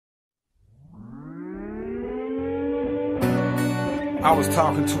I was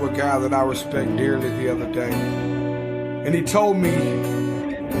talking to a guy that I respect dearly the other day, and he told me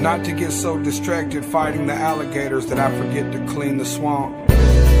not to get so distracted fighting the alligators that I forget to clean the swamp.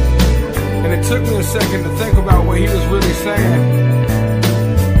 And it took me a second to think about what he was really saying.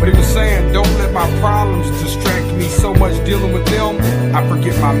 But he was saying, don't let my problems distract me so much dealing with them, I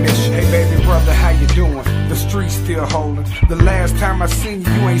forget my mission. Hey baby brother, how you doing? The street's still holding. The last time I seen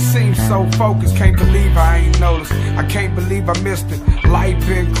you, you ain't seemed so focused. Can't believe I ain't noticed. I can't believe I missed it. Life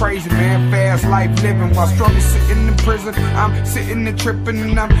been crazy, man, fast life living. While struggle sitting in prison, I'm sitting and tripping.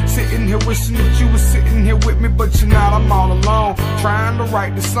 And I'm sitting here wishing that you was sitting here with me. But you're not, I'm all alone, trying to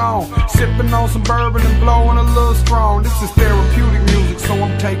write the song. Sipping on some bourbon and blowing a little strong. This is therapeutic music, so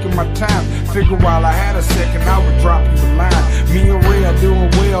I'm taking my time. Figure while I had a second, I would drop you a line. Me and Ray doing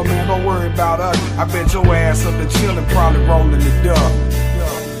well, man, don't worry about us. I bet your ass up to chillin', probably rolling the dub.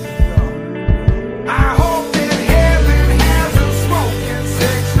 I hope that heaven has a smoking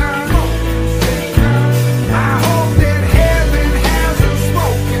section. I hope that heaven has a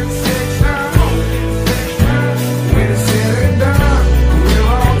smoking section. When it's said and done, we're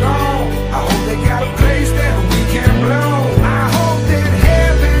all gone. I hope they got a place that we can blow. I hope that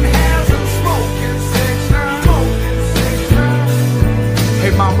heaven has a smoking section.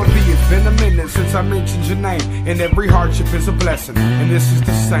 Hey mama B, it's been a minute since I mentioned your name, and every hardship is a blessing, and this is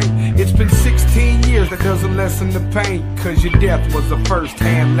the same. It's been 16 years, that doesn't lessen the pain, cause your death was a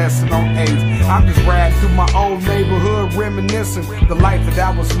first-hand lesson on AIDS. I'm just riding through my old neighborhood, reminiscing the life that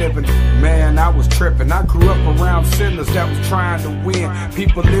I was living. Man, I was tripping. I grew up around sinners that was trying to win.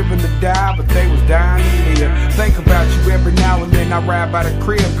 People living to die, but they was dying to live. Think about you every now and then. I ride by the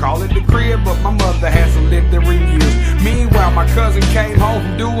crib, call it the crib, but my mother hasn't lived there in years. Meanwhile, my cousin came home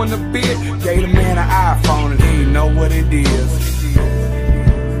from doing a bid, gave the man an iPhone, and he didn't know what it is.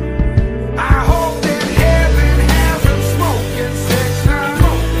 I hope that heaven has a smoking section.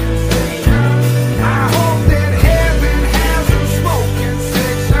 I hope that heaven has a smoking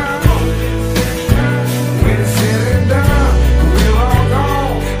section. When it's said and done, we're all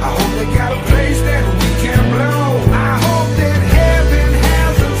gone. I hope they got a place that we can blow. I hope that heaven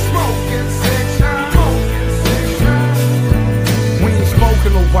has a smoking section. We ain't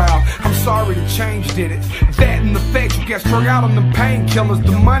spoken a while, I'm sorry the change did it. That and the fact you got strung out on them painkillers,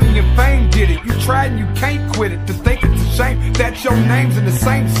 the money and fame did it. You tried and you can't quit it. To think it's a shame that your name's in the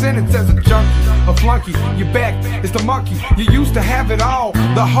same sentence as a junkie, a flunky. Your back is the monkey. You used to have it all,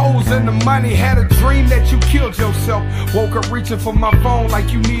 the hoes and the money. Had a dream that you killed yourself. Woke up reaching for my phone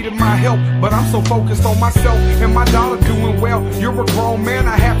like you needed my help. But I'm so focused on myself and my daughter doing well. You're a grown man,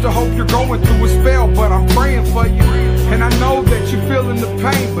 I have to hope you're going through a spell. But I'm praying for you, and I know that you're feeling the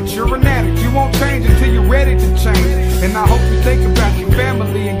pain. But you're an addict, you won't change until you're ready to change. And I hope you think about your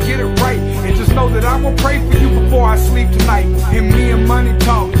family and